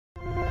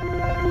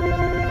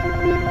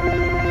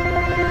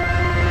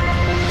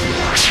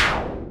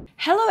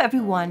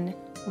everyone,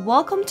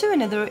 welcome to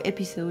another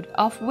episode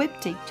of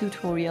Webtech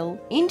Tutorial.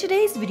 In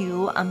today's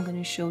video, I'm going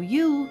to show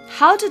you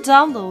how to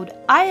download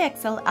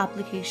IXL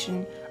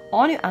application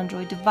on your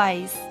Android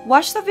device.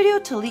 Watch the video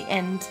till the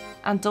end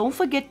and don't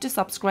forget to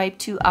subscribe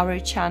to our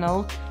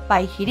channel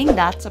by hitting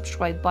that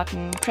subscribe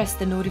button. Press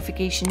the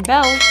notification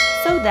bell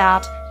so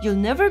that you'll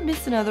never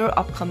miss another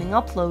upcoming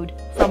upload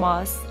from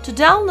us. To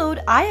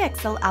download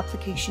IXL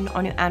application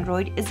on your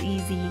Android is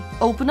easy.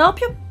 Open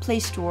up your Play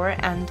Store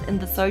and in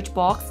the search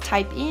box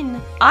type in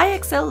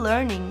IXL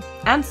Learning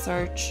and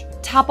search.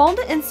 Tap on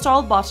the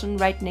install button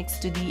right next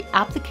to the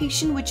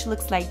application, which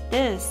looks like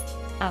this,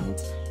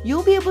 and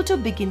you'll be able to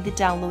begin the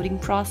downloading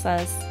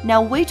process.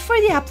 Now wait for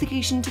the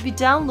application to be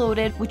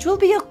downloaded, which will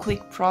be a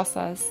quick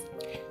process.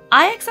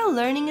 IXL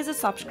Learning is a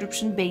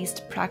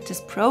subscription-based practice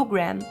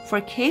program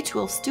for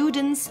K-12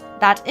 students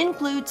that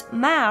includes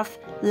math,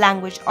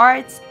 language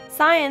arts,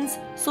 science,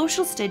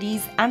 social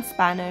studies, and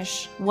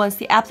Spanish. Once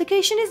the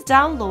application is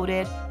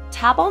downloaded,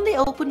 tap on the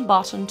Open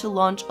button to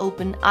launch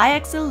Open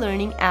IXL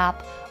Learning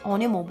app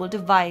on your mobile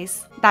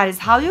device. That is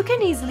how you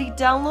can easily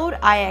download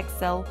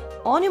IXL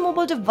on your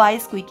mobile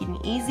device quick and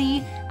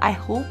easy. I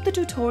hope the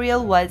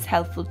tutorial was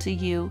helpful to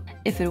you.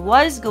 If it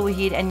was, go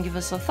ahead and give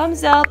us a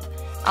thumbs up.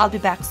 I'll be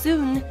back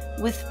soon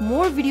with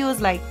more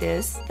videos like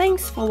this.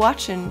 Thanks for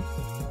watching.